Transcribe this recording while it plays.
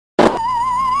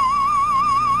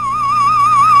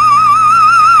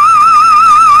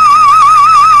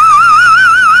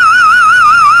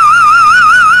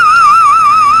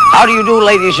you,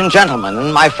 ladies and gentlemen,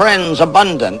 and my friends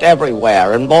abundant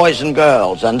everywhere, and boys and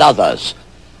girls and others.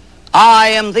 I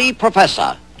am the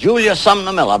Professor, Julius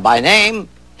Sumner Miller by name,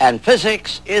 and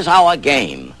physics is our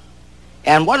game.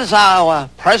 And what is our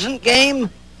present game?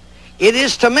 It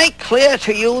is to make clear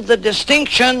to you the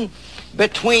distinction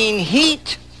between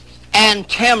heat and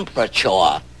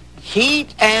temperature.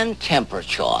 Heat and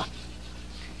temperature.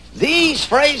 These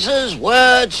phrases,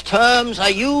 words, terms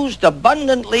are used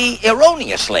abundantly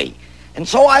erroneously, and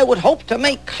so I would hope to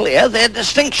make clear their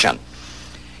distinction.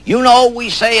 You know, we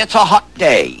say it's a hot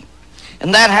day,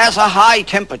 and that has a high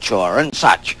temperature and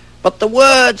such, but the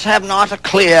words have not a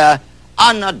clear,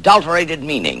 unadulterated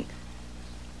meaning.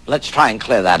 Let's try and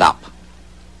clear that up.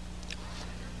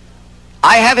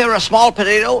 I have here a small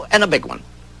potato and a big one.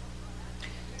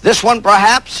 This one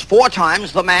perhaps 4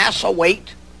 times the mass or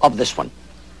weight of this one.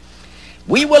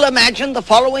 We will imagine the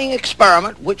following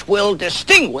experiment which will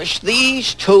distinguish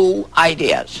these two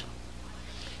ideas.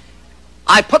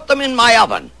 I put them in my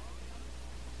oven.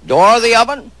 Door of the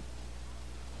oven,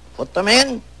 put them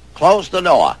in, close the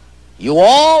door. You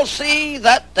all see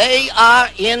that they are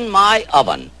in my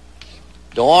oven.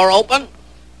 Door open,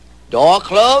 door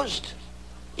closed.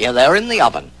 Yeah, they're in the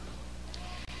oven.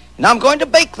 Now I'm going to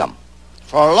bake them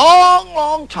for a long,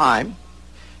 long time,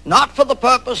 not for the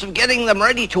purpose of getting them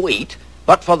ready to eat,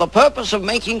 but for the purpose of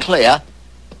making clear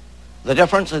the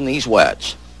difference in these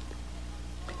words.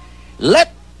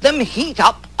 Let them heat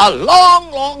up a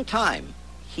long, long time.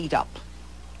 Heat up.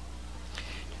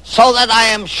 So that I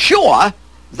am sure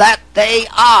that they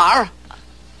are,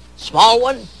 small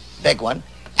one, big one,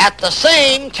 at the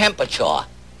same temperature.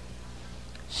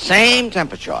 Same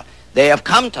temperature. They have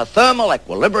come to thermal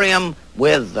equilibrium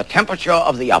with the temperature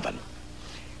of the oven.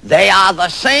 They are the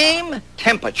same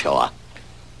temperature.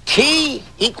 T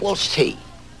equals T.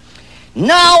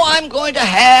 Now I'm going to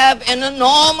have an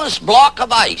enormous block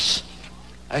of ice,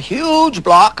 a huge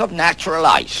block of natural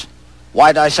ice.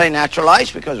 Why do I say natural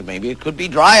ice? Because maybe it could be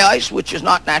dry ice, which is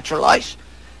not natural ice,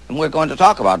 and we're going to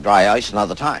talk about dry ice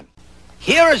another time.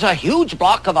 Here is a huge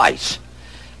block of ice.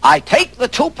 I take the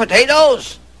 2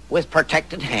 potatoes with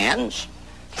protected hands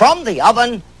from the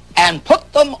oven and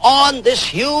put them on this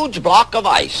huge block of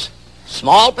ice.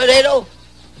 Small potato,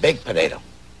 big potato.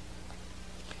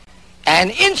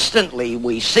 And instantly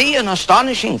we see an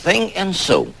astonishing thing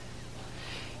ensue.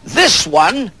 This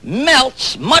one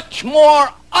melts much more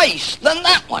ice than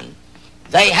that one.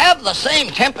 They have the same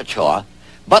temperature,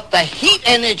 but the heat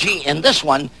energy in this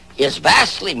one is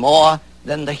vastly more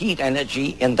than the heat energy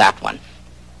in that one.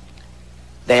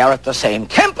 They are at the same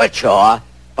temperature,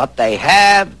 but they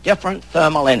have different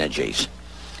thermal energies.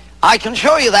 I can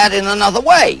show you that in another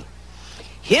way.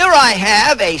 Here I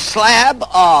have a slab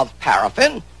of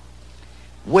paraffin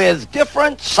with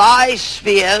different size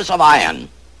spheres of iron.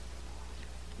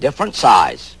 Different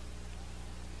size.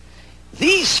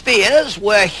 These spheres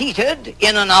were heated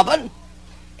in an oven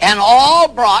and all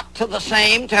brought to the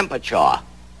same temperature.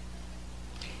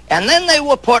 And then they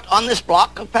were put on this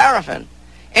block of paraffin.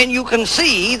 And you can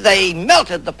see they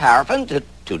melted the paraffin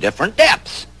to different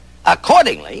depths.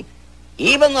 Accordingly,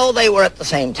 even though they were at the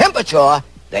same temperature,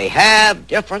 they have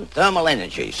different thermal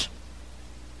energies,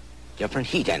 different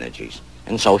heat energies.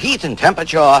 And so heat and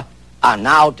temperature are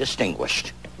now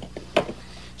distinguished.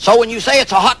 So when you say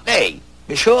it's a hot day,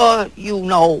 be sure you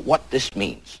know what this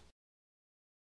means.